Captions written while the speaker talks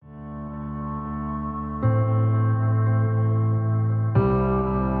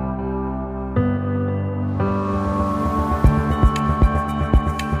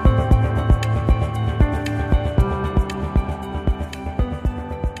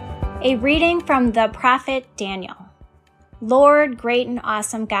A reading from the prophet Daniel. Lord, great and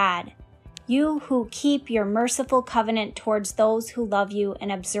awesome God, you who keep your merciful covenant towards those who love you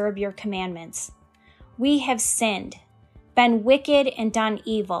and observe your commandments. We have sinned, been wicked and done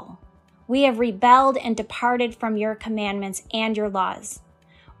evil. We have rebelled and departed from your commandments and your laws.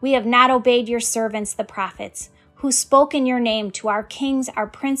 We have not obeyed your servants, the prophets, who spoke in your name to our kings, our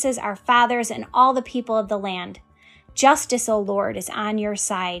princes, our fathers, and all the people of the land. Justice, O Lord, is on your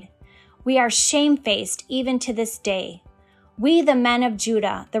side. We are shamefaced even to this day. We, the men of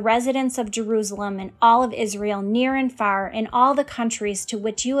Judah, the residents of Jerusalem and all of Israel, near and far, in all the countries to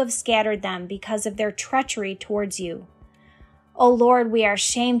which you have scattered them because of their treachery towards you. O Lord, we are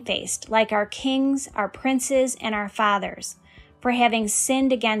shamefaced, like our kings, our princes, and our fathers, for having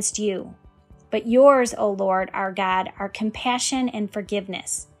sinned against you. But yours, O Lord, our God, are compassion and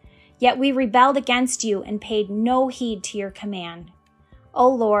forgiveness. Yet we rebelled against you and paid no heed to your command. O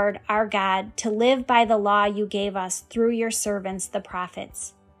Lord, our God, to live by the law you gave us through your servants, the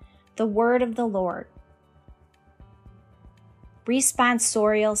prophets. The word of the Lord.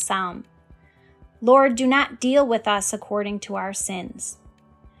 Responsorial Psalm. Lord, do not deal with us according to our sins.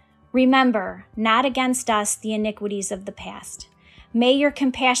 Remember, not against us, the iniquities of the past. May your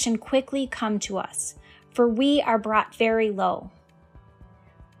compassion quickly come to us, for we are brought very low.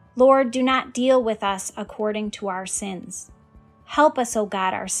 Lord, do not deal with us according to our sins. Help us, O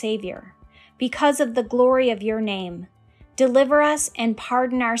God, our Savior, because of the glory of your name. Deliver us and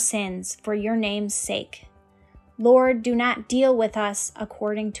pardon our sins for your name's sake. Lord, do not deal with us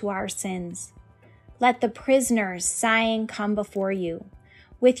according to our sins. Let the prisoners sighing come before you.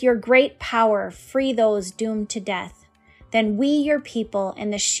 With your great power, free those doomed to death. Then we, your people,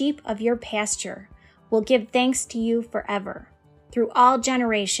 and the sheep of your pasture, will give thanks to you forever. Through all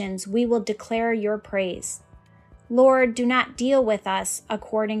generations, we will declare your praise. Lord, do not deal with us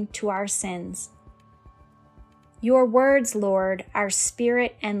according to our sins. Your words, Lord, are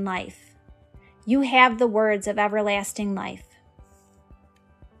spirit and life. You have the words of everlasting life.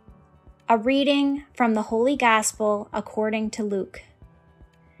 A reading from the Holy Gospel according to Luke.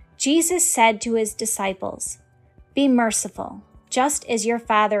 Jesus said to his disciples, "Be merciful, just as your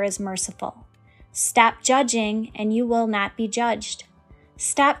Father is merciful. Stop judging, and you will not be judged.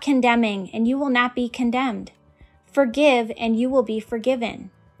 Stop condemning, and you will not be condemned. Forgive, and you will be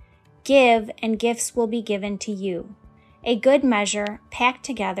forgiven. Give, and gifts will be given to you. A good measure, packed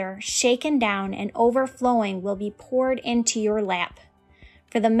together, shaken down, and overflowing will be poured into your lap.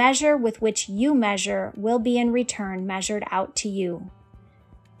 For the measure with which you measure will be in return measured out to you."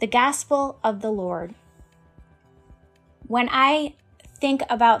 The Gospel of the Lord. When I think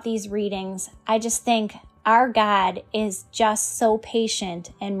about these readings, I just think our God is just so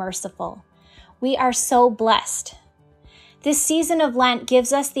patient and merciful. We are so blessed. This season of Lent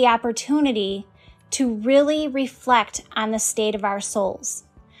gives us the opportunity to really reflect on the state of our souls.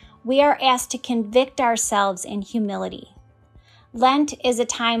 We are asked to convict ourselves in humility. Lent is a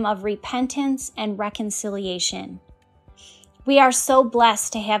time of repentance and reconciliation. We are so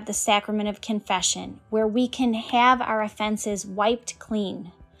blessed to have the sacrament of confession, where we can have our offenses wiped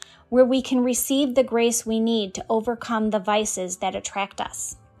clean, where we can receive the grace we need to overcome the vices that attract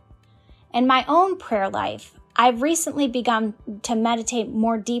us. In my own prayer life, I've recently begun to meditate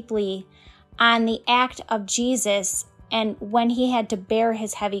more deeply on the act of Jesus and when he had to bear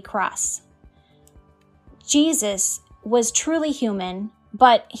his heavy cross. Jesus was truly human,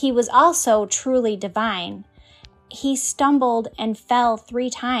 but he was also truly divine. He stumbled and fell 3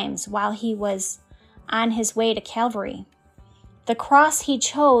 times while he was on his way to Calvary. The cross he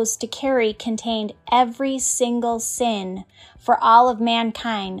chose to carry contained every single sin for all of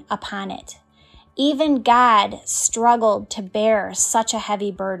mankind upon it. Even God struggled to bear such a heavy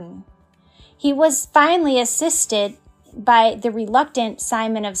burden. He was finally assisted by the reluctant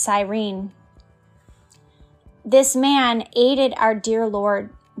Simon of Cyrene. This man aided our dear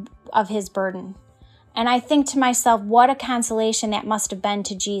Lord of his burden. And I think to myself, what a consolation that must have been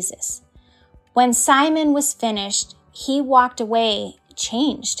to Jesus. When Simon was finished, he walked away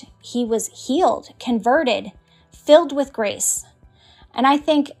changed. He was healed, converted, filled with grace. And I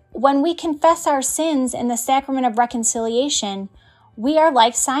think when we confess our sins in the sacrament of reconciliation, we are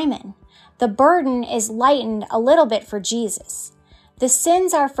like Simon. The burden is lightened a little bit for Jesus. The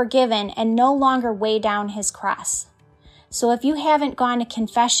sins are forgiven and no longer weigh down his cross. So if you haven't gone to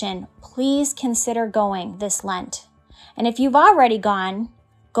confession, please consider going this Lent. And if you've already gone,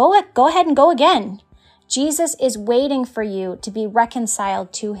 go ahead and go again. Jesus is waiting for you to be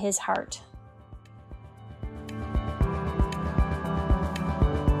reconciled to his heart.